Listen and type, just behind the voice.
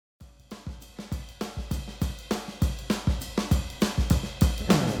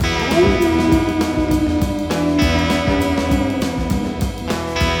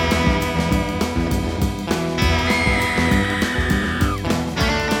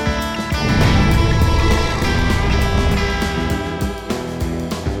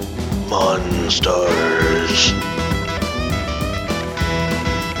Monsters.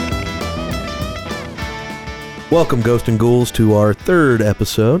 Welcome, Ghost and Ghouls, to our third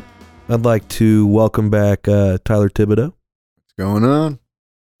episode. I'd like to welcome back Tyler Thibodeau. What's going on?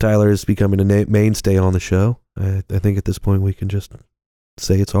 Tyler is becoming a mainstay on the show. I think at this point we can just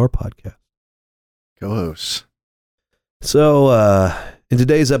say it's our podcast. Co-hosts. So, in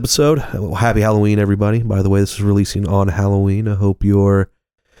today's episode, happy Halloween, everybody. By the way, this is releasing on Halloween. I hope your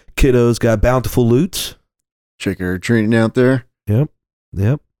kiddos got bountiful loots. Trick or treating out there. Yep.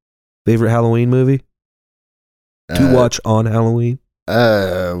 Favorite Halloween movie? To watch on Halloween?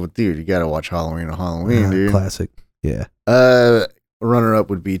 Well, dude, you gotta watch Halloween on Halloween, dude. Classic. Yeah. Runner-up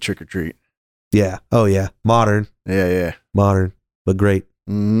would be Trick or Treat. Yeah. Oh, yeah. Modern. Yeah. Modern, but great.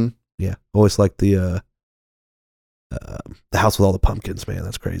 Mm-hmm. Yeah. Always like the House with All the Pumpkins, man.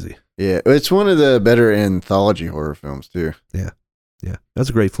 That's crazy. Yeah, it's one of the better anthology horror films, too. Yeah. That's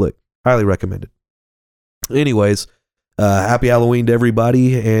a great flick. Highly recommended. Anyways, happy Halloween to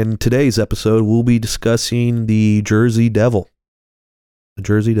everybody. And today's episode, we'll be discussing the Jersey Devil. The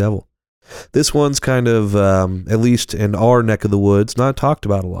Jersey Devil. This one's kind of, at least in our neck of the woods, not talked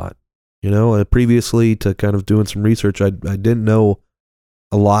about a lot. You know, previously to kind of doing some research, I didn't know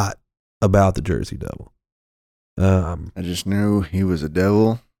a lot about the Jersey Devil. I just knew he was a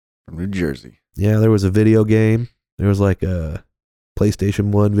devil from New Jersey. Yeah, there was a video game. There was like a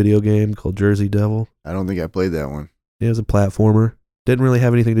PlayStation 1 video game called Jersey Devil. I don't think I played that one. It was a platformer. Didn't really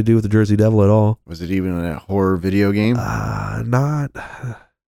have anything to do with the Jersey Devil at all. Was it even a horror video game?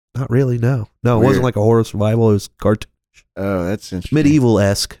 Not really, no. No, Weird. It wasn't like a horror survival. It was cartoon. Oh, that's interesting.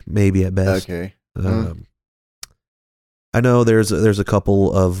 Medieval-esque, maybe at best. Okay. I know there's a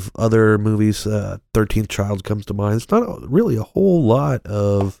couple of other movies. 13th Child comes to mind. It's not really a whole lot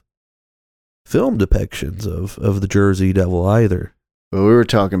of film depictions of the Jersey Devil either. Well, we were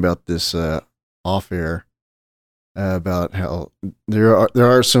talking about this off air about how there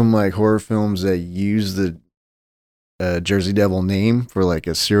are some like horror films that use the Jersey Devil name for like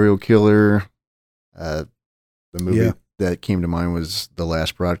a serial killer. The movie that came to mind was The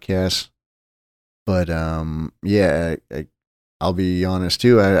Last Broadcast. But yeah, I'll be honest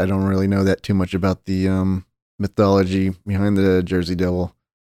too. I don't really know that too much about the mythology behind the Jersey Devil.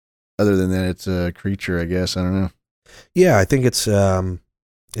 Other than that, it's a creature, I guess. I don't know. Yeah, I think it's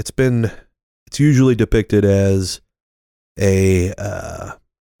usually depicted as a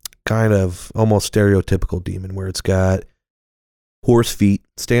kind of almost stereotypical demon where it's got horse feet,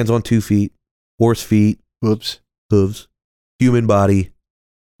 stands on 2 feet, horse feet, hooves, human body,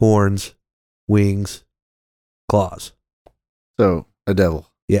 horns, wings, claws. So a devil.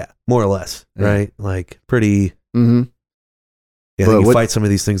 Yeah, more or less, Yeah. right? Like pretty. Mm-hmm. Yeah, But you fight some of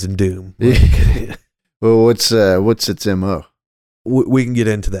these things in Doom. Well, what's its MO? We can get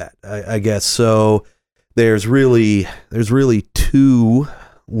into that, I guess. So there's really 2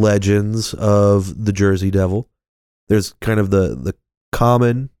 legends of the Jersey Devil. There's kind of the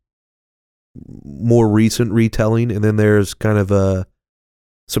common, more recent retelling, and then there's kind of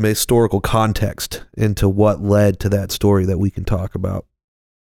some historical context into what led to that story that we can talk about.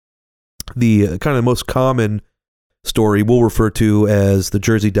 The kind of most common story we'll refer to as the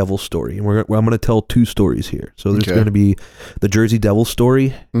Jersey Devil story, and I'm going to tell 2 stories here. So there's going to be the Jersey Devil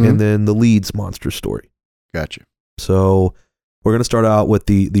story and then the Leeds monster story. Gotcha. So we're going to start out with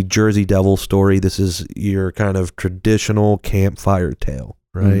the Jersey Devil story. This is your kind of traditional campfire tale,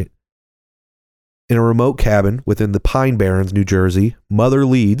 right? In a remote cabin within the Pine Barrens, New Jersey, Mother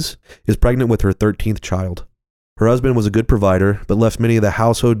Leeds is pregnant with her 13th child. Her husband was a good provider, but left many of the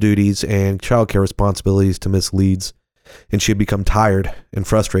household duties and childcare responsibilities to Miss Leeds, and she had become tired and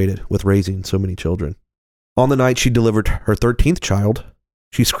frustrated with raising so many children. On the night she delivered her 13th child,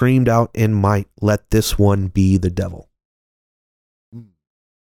 she screamed out in might, "Let this one be the devil."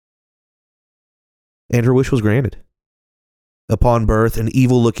 And her wish was granted. Upon birth, an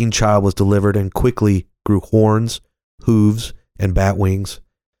evil-looking child was delivered and quickly grew horns, hooves, and bat wings.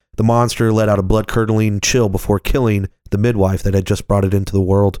 The monster let out a blood-curdling chill before killing the midwife that had just brought it into the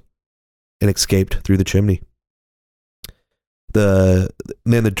world and escaped through the chimney. Then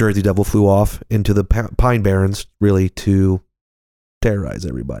the Jersey Devil flew off into the Pine Barrens, really to terrorize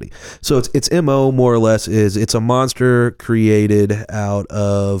everybody. So its MO, more or less, is it's a monster created out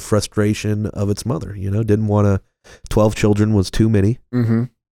of frustration of its mother. You know, didn't want to. 12 children was too many. Mm-hmm.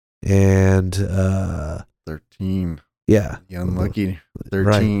 And 13. Yeah. The unlucky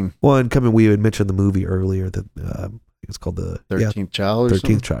 13. Right. Well, and we had mentioned the movie earlier that it's called the 13th Child or 13th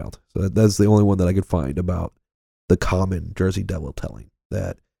something? Child. So that's the only one that I could find about the common Jersey Devil telling,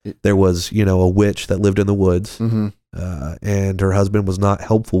 that there was, a witch that lived in the woods, Mm-hmm. and her husband was not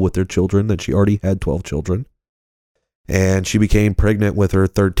helpful with their children, that she already had 12 children. And she became pregnant with her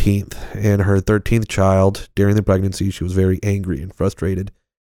 13th. And her 13th child, during the pregnancy, she was very angry and frustrated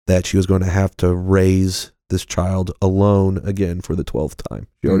that she was going to have to raise this child alone again for the 12th time.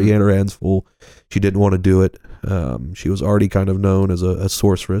 She already had her hands full. She didn't want to do it. She was already kind of known as a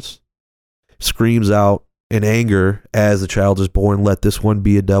sorceress. Screams out in anger as the child is born, "Let this one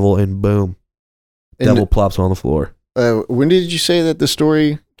be a devil," and boom, devil plops on the floor. When did you say that the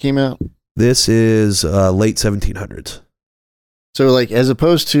story came out? This is late 1700s. So, like, as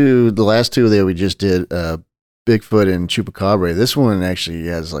opposed to the last two that we just did, Bigfoot and Chupacabra, this one actually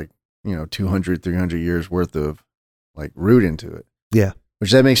has, 200, 300 years worth of, root into it. Yeah.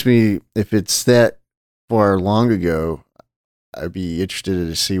 Which that makes me, if it's that far long ago, I'd be interested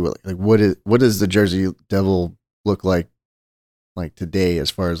to see what does the Jersey Devil look like today,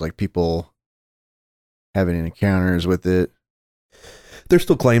 as far as, people having encounters with it. There's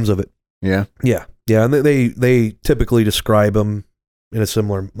still claims of it. Yeah. Yeah. Yeah. And they typically describe them in a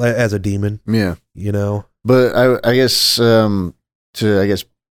similar, as a demon. Yeah. But I guess,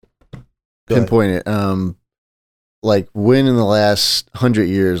 pinpoint it, when in the last 100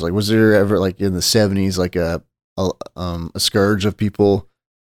 years, was there ever, in the 70s, a scourge of people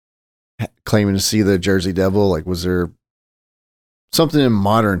claiming to see the Jersey Devil? Was there something in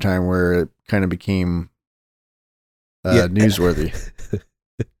modern time where it kind of became newsworthy?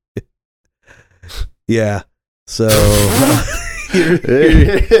 Yeah. So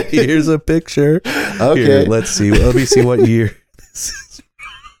here's a picture. Okay. Here, let's see. Let me see what year.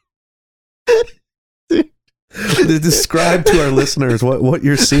 Describe to our listeners what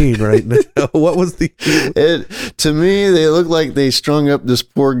you're seeing right now. What was the? To me, they look like they strung up this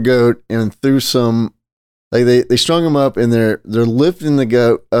poor goat and threw some. They strung him up and they're lifting the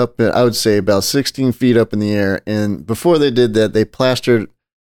goat up. I would say about 16 feet up in the air. And before they did that, they plastered,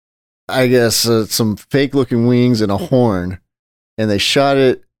 I guess, some fake looking wings and a horn, and they shot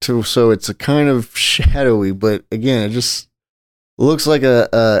it so it's a kind of shadowy. But again, it just looks like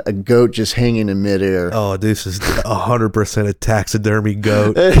a goat just hanging in midair. Oh, this is 100% a taxidermy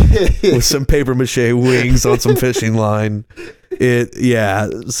goat with some paper mache wings on some fishing line.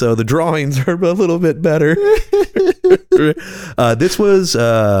 So the drawings are a little bit better. This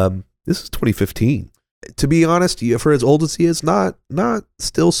is 2015. To be honest, for as old as he is, not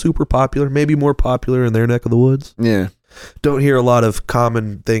still super popular. Maybe more popular in their neck of the woods. Yeah. Don't hear a lot of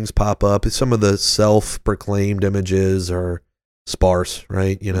common things pop up. Some of the self-proclaimed images are sparse,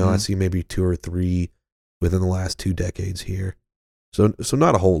 right? I see maybe 2 or 3 within the last 2 decades here. So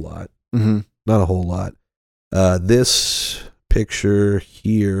not a whole lot. Mm-hmm. Not a whole lot. This picture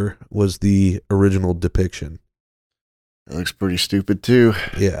here was the original depiction. It looks pretty stupid too.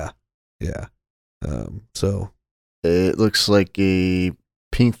 Yeah. So it looks like a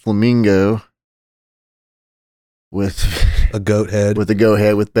pink flamingo with a goat head. With a goat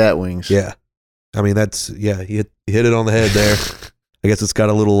head with bat wings. Yeah. I mean, he hit it on the head there. I guess it's got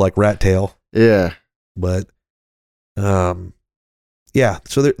a little rat tail. Yeah. But yeah,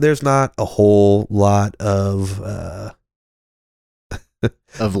 so there's not a whole lot of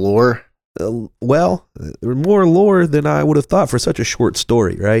of lore. Well, more lore than I would have thought for such a short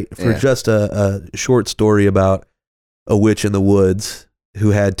story, right? For just a short story about a witch in the woods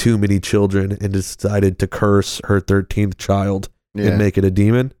who had too many children and decided to curse her 13th child and make it a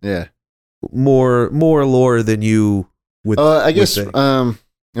demon. Yeah. More lore than you would. I guess I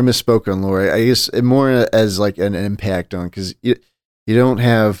misspoke on lore. I guess more as an impact on, because you don't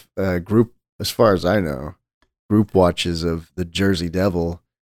have a group, as far as I know, group watches of the Jersey Devil.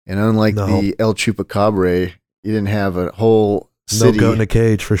 And unlike the El Chupacabra, you didn't have a whole city. No goat in a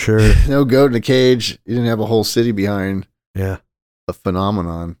cage, for sure. No goat in a cage. You didn't have a whole city behind a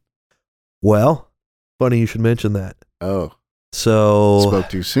phenomenon. Well, funny you should mention that. Oh. So spoke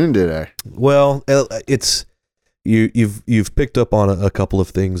too soon, did I? Well, it's you've picked up on a couple of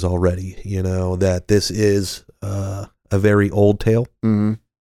things already. That this is a very old tale. Mm-hmm.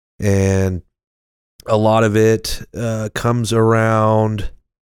 And a lot of it comes around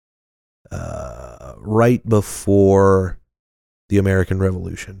right before the American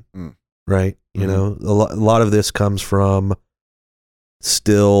Revolution, right? Mm-hmm. A lot of this comes from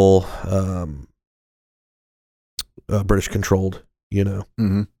still British controlled,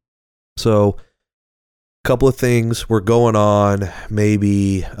 Mm-hmm. So a couple of things were going on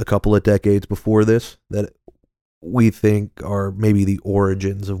maybe a couple of decades before this that we think are maybe the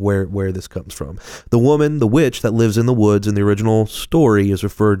origins of where this comes from. The woman, the witch that lives in the woods in the original story, is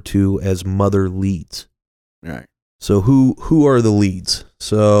referred to as Mother Leeds. Right. So who are the Leeds?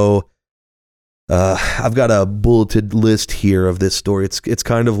 So I've got a bulleted list here of this story. It's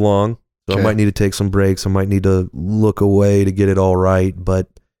kind of long, so I might need to take some breaks. I might need to look away to get it all right, but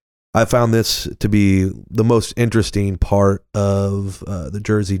I found this to be the most interesting part of the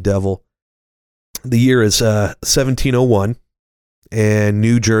Jersey Devil. The year is 1701, and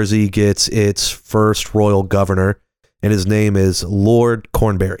New Jersey gets its first royal governor, and his name is Lord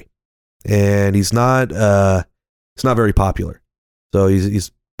Cornbury, and he's not very popular. So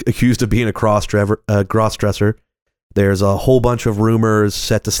he's accused of being a cross-dresser. There's a whole bunch of rumors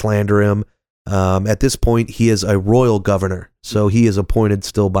set to slander him. At this point, he is a royal governor, so he is appointed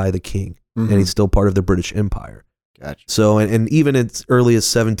still by the king, and he's still part of the British Empire. Gotcha. So, and even as early as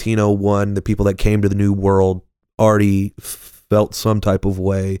 1701, the people that came to the New World already felt some type of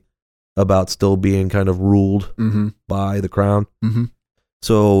way about still being kind of ruled by the crown.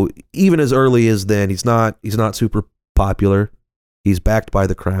 So even as early as then, he's not super popular. He's backed by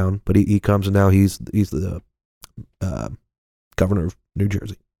the crown, but he comes and now he's the governor of New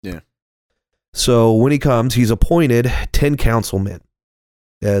Jersey. Yeah. So when he comes, he's appointed 10 councilmen,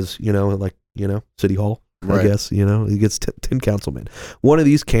 as City Hall. Right. I guess, he gets 10 councilmen. One of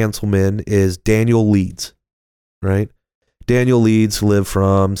these councilmen is Daniel Leeds, right? Daniel Leeds lived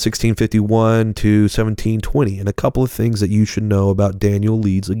from 1651 to 1720. And a couple of things that you should know about Daniel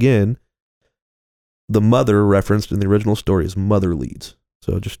Leeds. Again, the mother referenced in the original story is Mother Leeds.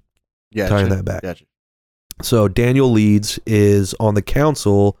 So just tying that back. Gotcha. So Daniel Leeds is on the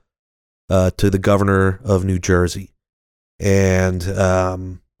council to the governor of New Jersey. And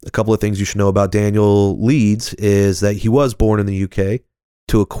a couple of things you should know about Daniel Leeds is that he was born in the UK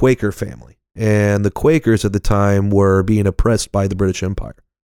to a Quaker family. And the Quakers at the time were being oppressed by the British Empire.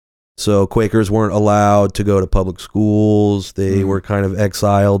 So Quakers weren't allowed to go to public schools. They were kind of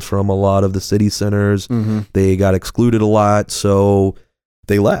exiled from a lot of the city centers. They got excluded a lot, so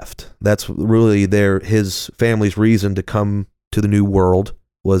they left. That's really his family's reason to come to the New World,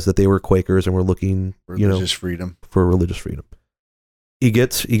 was that they were Quakers and were looking, freedom. For religious freedom. He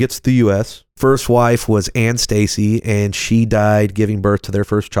gets to the U.S. First wife was Anne Stacy, and she died giving birth to their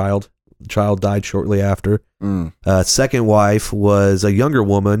first child. The child died shortly after. Second wife was a younger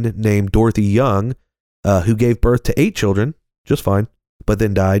woman named Dorothy Young, who gave birth to 8 children, just fine, but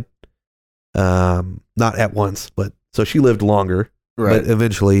then died. Not at once, but so she lived longer, but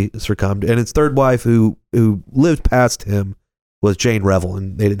eventually succumbed. And his third wife, who lived past him, was Jane Revel,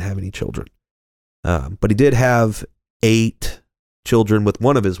 and they didn't have any children. But he did have 8 children with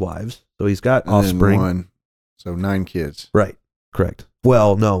one of his wives, so he's got offspring. So 9 kids. Right, correct.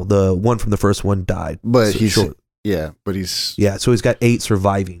 Well, no, the one from the first one died. But he's short. So he's got 8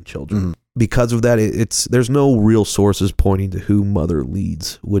 surviving children. Because of that, there's no real sources pointing to who Mother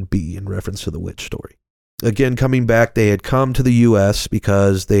Leeds would be in reference to the witch story. Again, coming back, they had come to the U.S.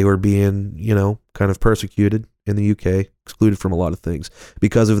 because they were being, kind of persecuted in the UK, excluded from a lot of things.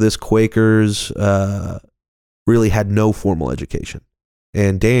 Because of this, Quakers really had no formal education,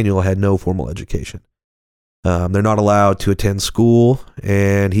 and Daniel had no formal education. They're not allowed to attend school,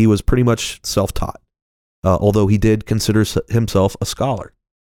 and he was pretty much self-taught, although he did consider himself a scholar.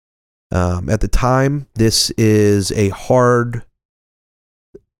 At the time, this is a hard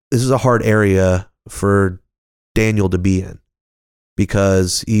area for Daniel to be in,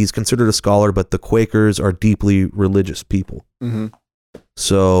 because he's considered a scholar, but the Quakers are deeply religious people.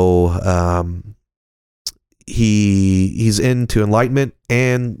 So he's into Enlightenment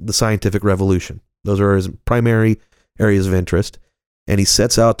and the scientific revolution. Those are his primary areas of interest. And he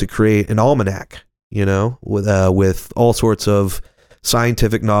sets out to create an almanac, with all sorts of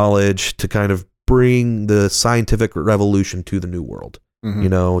scientific knowledge to kind of bring the scientific revolution to the New World.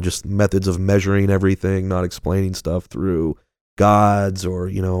 Just methods of measuring everything, not explaining stuff through gods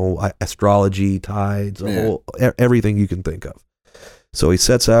or, astrology, tides, everything you can think of. So he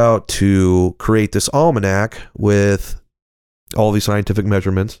sets out to create this almanac with all these scientific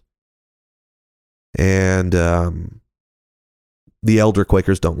measurements. And the elder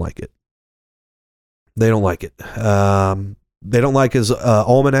Quakers don't like it. They don't like it. They don't like his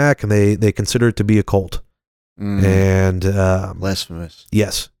almanac, and they consider it to be a cult. And blasphemous.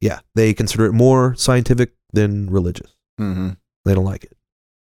 Yes, yeah. They consider it more scientific than religious. They don't like it.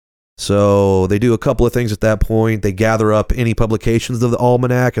 So they do a couple of things at that point. They gather up any publications of the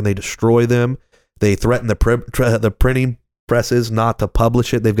almanac and they destroy them. They threaten the printing presses not to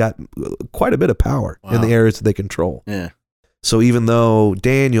publish it. They've got quite a bit of power in the areas that they control. Yeah. So even though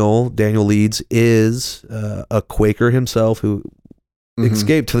Daniel Leeds is a Quaker himself who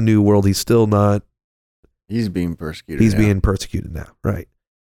escaped to the New World, he's still not. He's being persecuted. He's being persecuted now, right?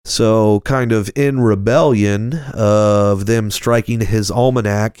 So, kind of in rebellion of them striking his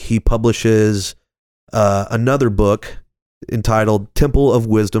almanac, he publishes another book entitled Temple of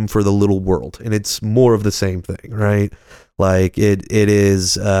Wisdom for the Little World. And it's more of the same thing, right? Like, it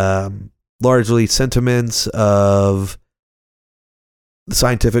is largely sentiments of the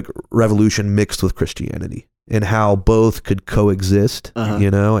scientific revolution mixed with Christianity and how both could coexist,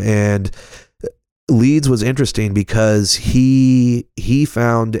 you know? And Leeds was interesting because he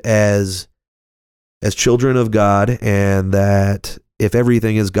found as children of God, and that if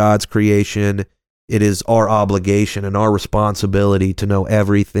everything is God's creation, it is our obligation and our responsibility to know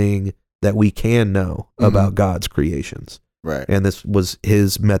everything that we can know about God's creations. Right. And this was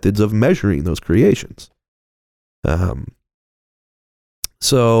his methods of measuring those creations.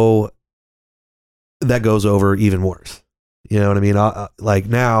 So that goes over even worse. You know what I mean? Like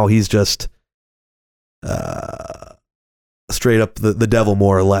now he's just straight up the devil,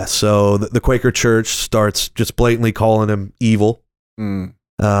 more or less. So the Quaker Church starts just blatantly calling him evil. And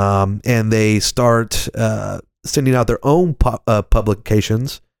they start sending out their own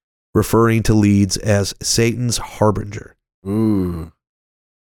publications referring to Leeds as Satan's harbinger. Ooh.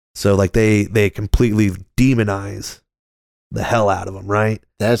 So like they completely demonize the hell out of him, right?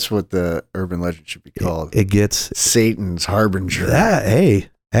 That's what the urban legend should be called. It gets Satan's harbinger.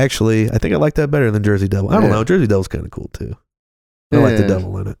 Actually, I think I like that better than Jersey Devil. I don't know. Jersey Devil's kind of cool too. I like the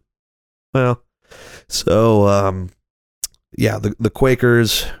devil in it. Well, so the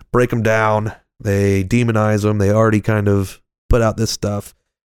Quakers break them down. They demonize them. They already kind of put out this stuff,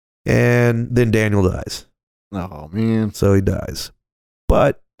 and then Daniel dies. Oh man! So he dies,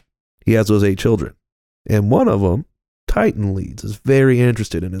 but he has those 8 children, and one of them, Titan Leeds, is very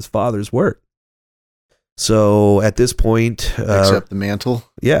interested in his father's work. So at this point, picks up the mantle.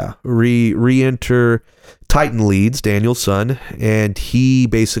 Yeah, re-enter Titan Leeds, Daniel's son, and he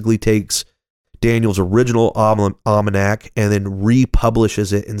basically takes Daniel's original almanac and then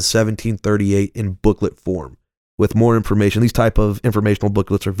republishes it in 1738 in booklet form with more information. These type of informational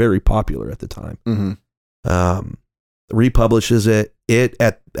booklets are very popular at the time. Republishes it.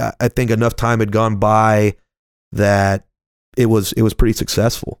 I think enough time had gone by that it was pretty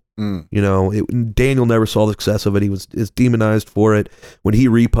successful. You know, Daniel never saw the success of it. He is demonized for it. When he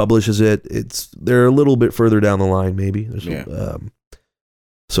republishes it, they're a little bit further down the line, maybe.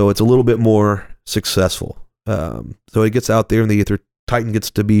 So it's a little bit more successful. So it gets out there in the ether. Titan gets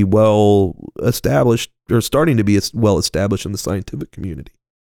to be well established, or starting to be well established in the scientific community.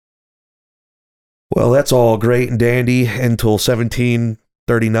 Well, that's all great and dandy until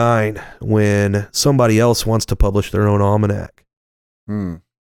 1739, when somebody else wants to publish their own almanac.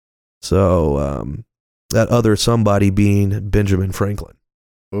 So that other somebody being Benjamin Franklin.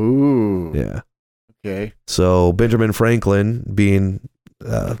 Ooh. Yeah. Okay. So Benjamin Franklin, being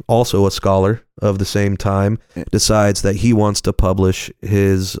also a scholar of the same time, decides that he wants to publish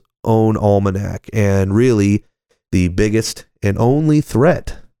his own almanac. And really, the biggest and only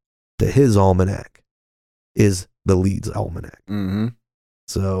threat to his almanac is the Leeds almanac.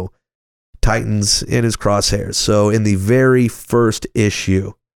 So Titan's in his crosshairs. So in the very first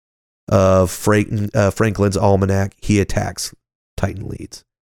issue of Franklin's almanac, he attacks Titan Leeds.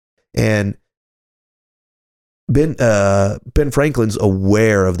 And Ben Franklin's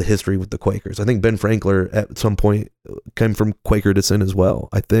aware of the history with the Quakers. I think Ben Franklin at some point came from Quaker descent as well.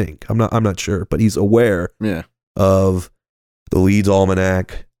 I think I'm not sure, but he's aware of the Leeds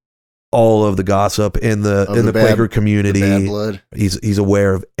almanac, all of the gossip in the Quaker community. The bad blood. He's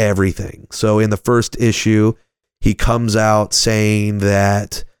aware of everything. So in the first issue, he comes out saying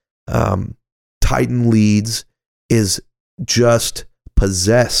that Titan Leeds is just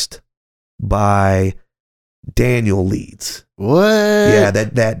possessed by Daniel Leeds. What? Yeah,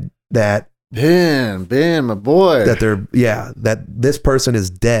 that Ben, my boy. That this person is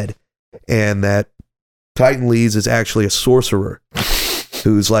dead, and that Titan Leeds is actually a sorcerer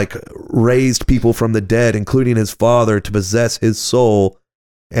who's like raised people from the dead, including his father, to possess his soul.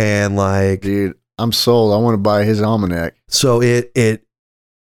 And like, dude, I'm sold. I want to buy his almanac. So it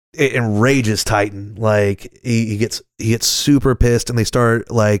enrages Titan. Like he gets super pissed, and he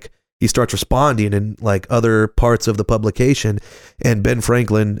starts responding in like other parts of the publication. And Ben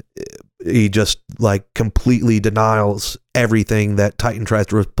Franklin, he just like completely denies everything that Titan tries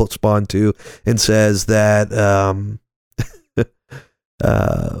to respond to, and says that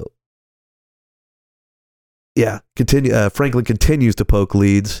Franklin continues to poke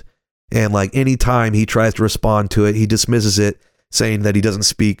Leeds, And like anytime he tries to respond to it, he dismisses it, saying that he doesn't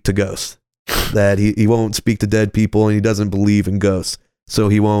speak to ghosts, that he won't speak to dead people, and he doesn't believe in ghosts. So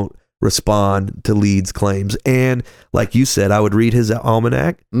he won't respond to Leeds' claims. And like you said, I would read his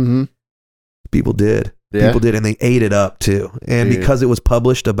almanac. Mm-hmm. People did. Yeah. People did, and they ate it up too. And Dude. because it was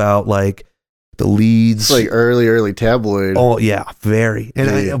published about like the Leeds. It's like early tabloid. Oh, yeah, very. And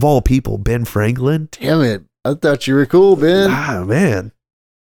Dude. of all people, Ben Franklin. Damn it. I thought you were cool, Ben. Ah, man.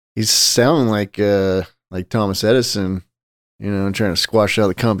 He's sounding like Thomas Edison, trying to squash out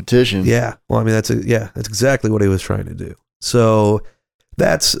the competition. Yeah. Well, I mean, that's exactly what he was trying to do. So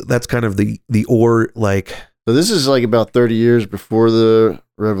that's kind of like. So this is like about 30 years before the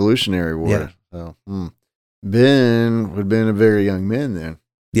Revolutionary War. Yeah. So Ben would have been a very young man then.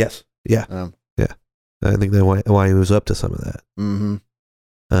 Yes. Yeah. Yeah. I think that's why he was up to some of that.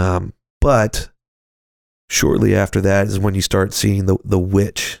 Mm-hmm. But shortly after that is when you start seeing the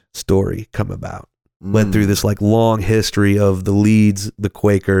witch story come about. Went through this like long history of the Leeds, the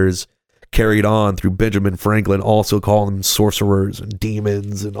Quakers, carried on through Benjamin Franklin, also calling them sorcerers and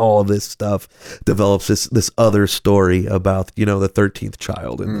demons and all of this stuff. Develops this other story about, the 13th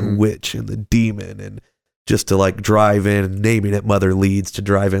child and the witch and the demon, and just to like drive in and naming it Mother Leeds, to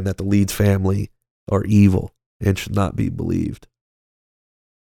drive in that the Leeds family are evil and should not be believed.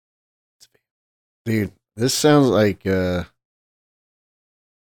 Dude, this sounds like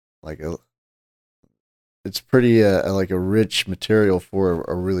it's pretty like a rich material for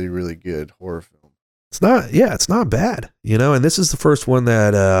a really, really good horror film. It's not bad, and this is the first one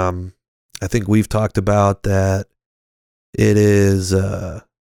that I think we've talked about, that it is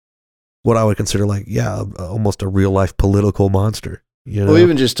what I would consider like, almost a real life political monster. Well,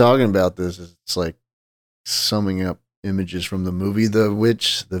 even just talking about this, it's like summing up images from the movie The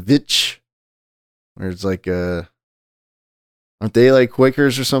Witch, where it's like, aren't they like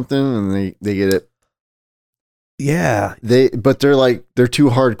Quakers or something? And they get it. Yeah. But they're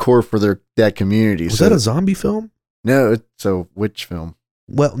too hardcore for that community. Was that a zombie film? No, it's a witch film.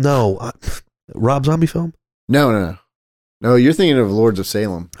 Well, no. Rob Zombie film? No. No, you're thinking of Lords of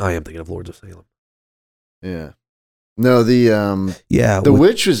Salem. I am thinking of Lords of Salem. Yeah. No, the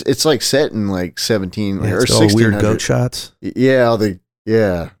witch it's like set in like 17 or 1600. Weird goat shots. Yeah,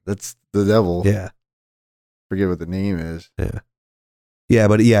 that's the devil. Yeah. Forget what the name is. Yeah. Yeah,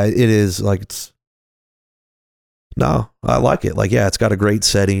 but it is like No, I like it. Like, it's got a great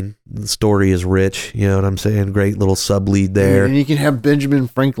setting. The story is rich. You know what I'm saying? Great little sub lead there. And you can have Benjamin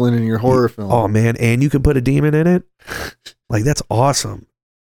Franklin in your horror film. Oh, man. And you can put a demon in it. Like, that's awesome.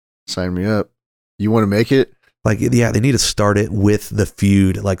 Sign me up. You want to make it? Like, they need to start it with the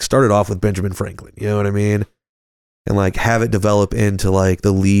feud. Like, start it off with Benjamin Franklin. You know what I mean? And, like, have it develop into, like,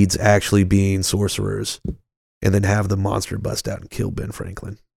 the leads actually being sorcerers. And then have the monster bust out and kill Ben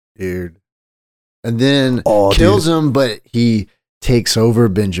Franklin. Dude. And then kills him, but he takes over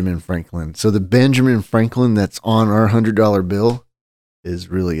Benjamin Franklin. So the Benjamin Franklin that's on our $100 bill is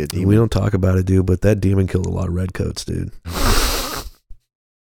really a demon. We don't talk about it, dude, but that demon killed a lot of redcoats, dude.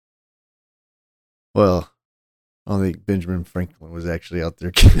 Well, I don't think Benjamin Franklin was actually out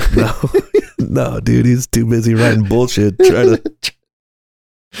there. No, dude, he's too busy writing bullshit.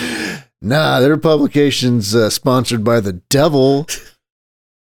 Nah, their publication's sponsored by the devil.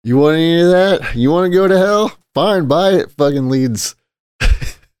 You want any of that? You want to go to hell? Fine, buy it. Fucking Leeds.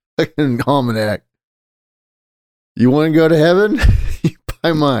 Fucking almanac. You want to go to heaven? You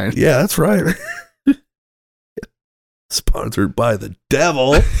buy mine. Yeah, that's right. Sponsored by the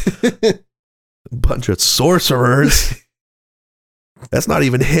devil. A bunch of sorcerers. That's not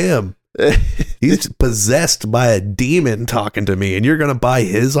even him. He's possessed by a demon talking to me, and you're going to buy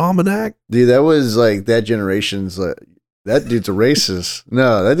his almanac? Dude, that was like that generation's like, that dude's a racist.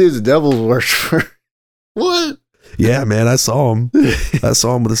 No, that dude's a devil's worshiper. What? Yeah, man, I saw him. I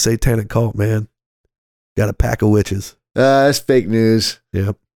saw him with a satanic cult, man. Got a pack of witches. That's fake news.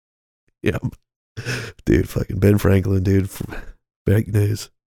 Yep. Dude, fucking Ben Franklin, dude. Fake news.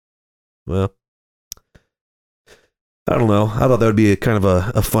 Well, I don't know. I thought that would be a kind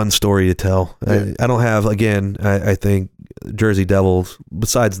of a fun story to tell. Yeah. I don't have, again, I think Jersey Devils,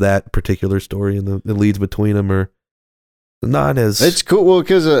 besides that particular story and the leads between them, are not as... It's cool. Well,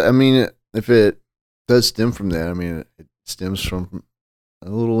 because, if it does stem from that, it stems from a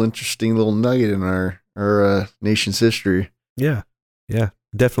little interesting little nugget in our nation's history. Yeah. Yeah.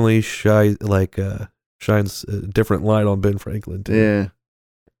 Definitely shines a different light on Ben Franklin, too. Yeah.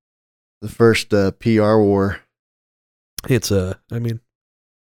 The first PR war. It's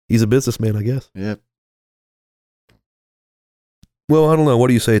he's a businessman, I guess. Yep. Well, I don't know. What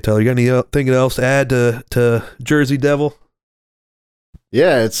do you say, Tyler? You got anything else to add to Jersey Devil?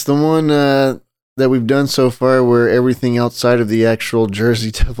 Yeah, it's the one that we've done so far where everything outside of the actual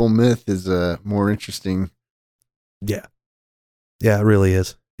Jersey Devil myth is more interesting. Yeah. Yeah, it really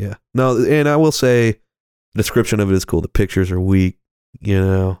is. Yeah. No, and I will say the description of it is cool. The pictures are weak,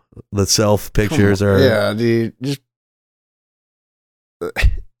 the self pictures are. Yeah, dude. Just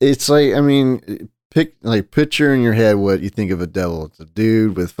it's like, I mean, picture in your head what you think of a devil. It's a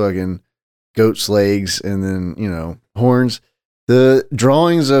dude with fucking goat's legs and then, horns. The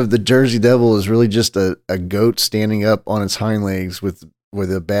drawings of the Jersey Devil is really just a goat standing up on its hind legs with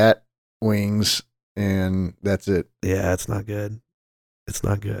a bat wings, and that's it. Yeah, it's not good. It's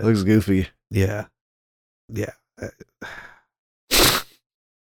not good. It looks goofy. Yeah. Yeah.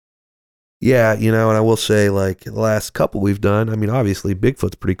 Yeah, and I will say, like, the last couple we've done, I mean, obviously,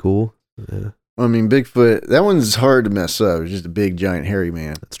 Bigfoot's pretty cool. Yeah, I mean, Bigfoot, that one's hard to mess up. It's just a big, giant, hairy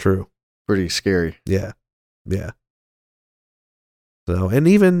man. that's true. Pretty scary. Yeah. Yeah. So, and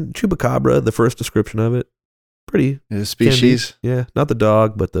even Chupacabra, the first description of it, pretty. His species? Yeah. Not the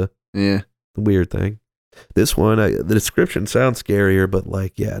dog, but the Yeah. weird thing. This one, the description sounds scarier, but,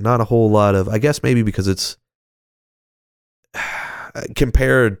 like, yeah, not a whole lot of, I guess maybe because it's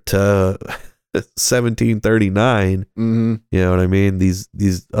compared to 1739, Mm-hmm. you know what I mean? These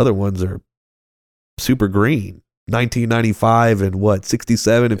other ones are super green. 1995 and what,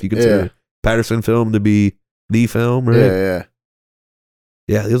 67 if you consider Patterson film to be the film, right? Yeah.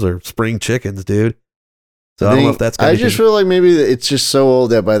 Yeah, those are spring chickens, dude. So I don't know if that's. I just feel like maybe it's just so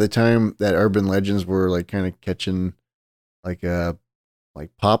old that by the time that urban legends were like kind of catching like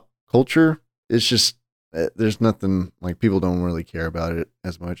pop culture, it's just there's nothing, like, people don't really care about it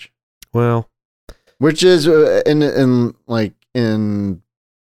as much. Well, which is in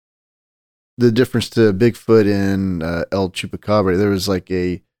the difference to Bigfoot and El Chupacabra, there was like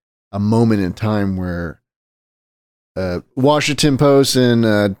a moment in time where Washington Post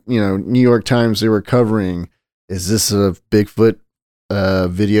and New York Times, they were covering, is this a Bigfoot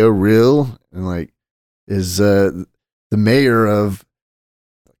video real? And like, is the mayor of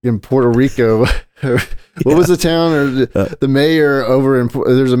in Puerto Rico what was the town, or the mayor over in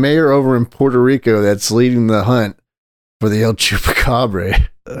there's a mayor over in Puerto Rico that's leading the hunt for the El Chupacabra.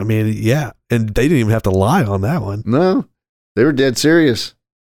 I mean, yeah, and they didn't even have to lie on that one. No, they were dead serious,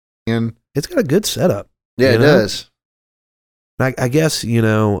 and it's got a good setup. Yeah, it does. I guess,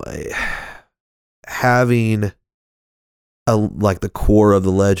 having like the core of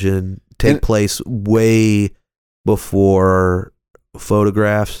the legend take place way before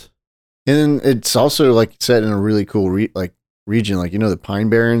photographs. And it's also like set in a really cool region, like, the Pine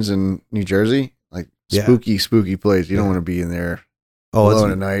Barrens in New Jersey, like spooky place. You don't want to be in there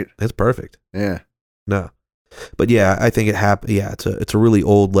alone at night. It's perfect. Yeah. No. But yeah, I think it happened. Yeah, it's a really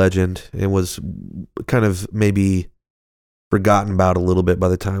old legend. It was kind of maybe forgotten about a little bit by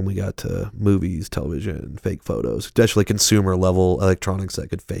the time we got to movies, television, fake photos, especially consumer level electronics that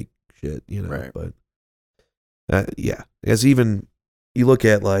could fake shit, Right. But yeah, as even you look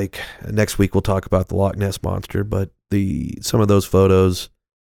at, like, next week we'll talk about the Loch Ness Monster, but some of those photos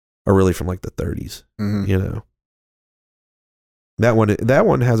are really from like the 30s. Mm-hmm. That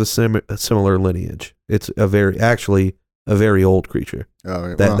one has a similar lineage. It's a very old creature. Oh,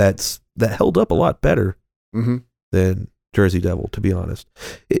 right. That held up a lot better than Jersey Devil, to be honest.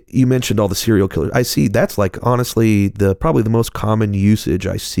 You mentioned all the serial killers. I see that's, like, honestly probably the most common usage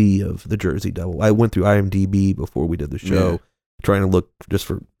I see of the Jersey Devil. I went through IMDb before we did the show, trying to look just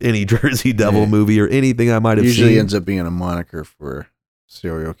for any Jersey Devil movie or anything I might have seen. Usually ends up being a moniker for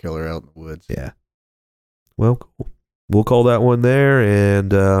serial killer out in the woods. Yeah. Well, cool. We'll call that one there,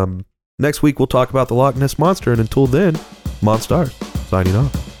 and next week we'll talk about the Loch Ness Monster, and until then, Monstars, signing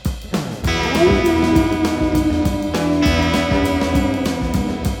off.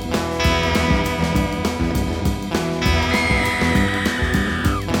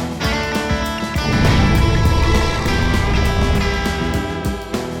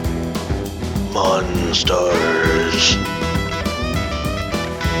 Monstars.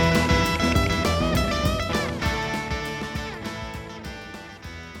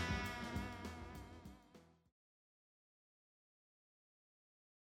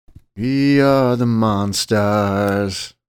 We are the Monstars.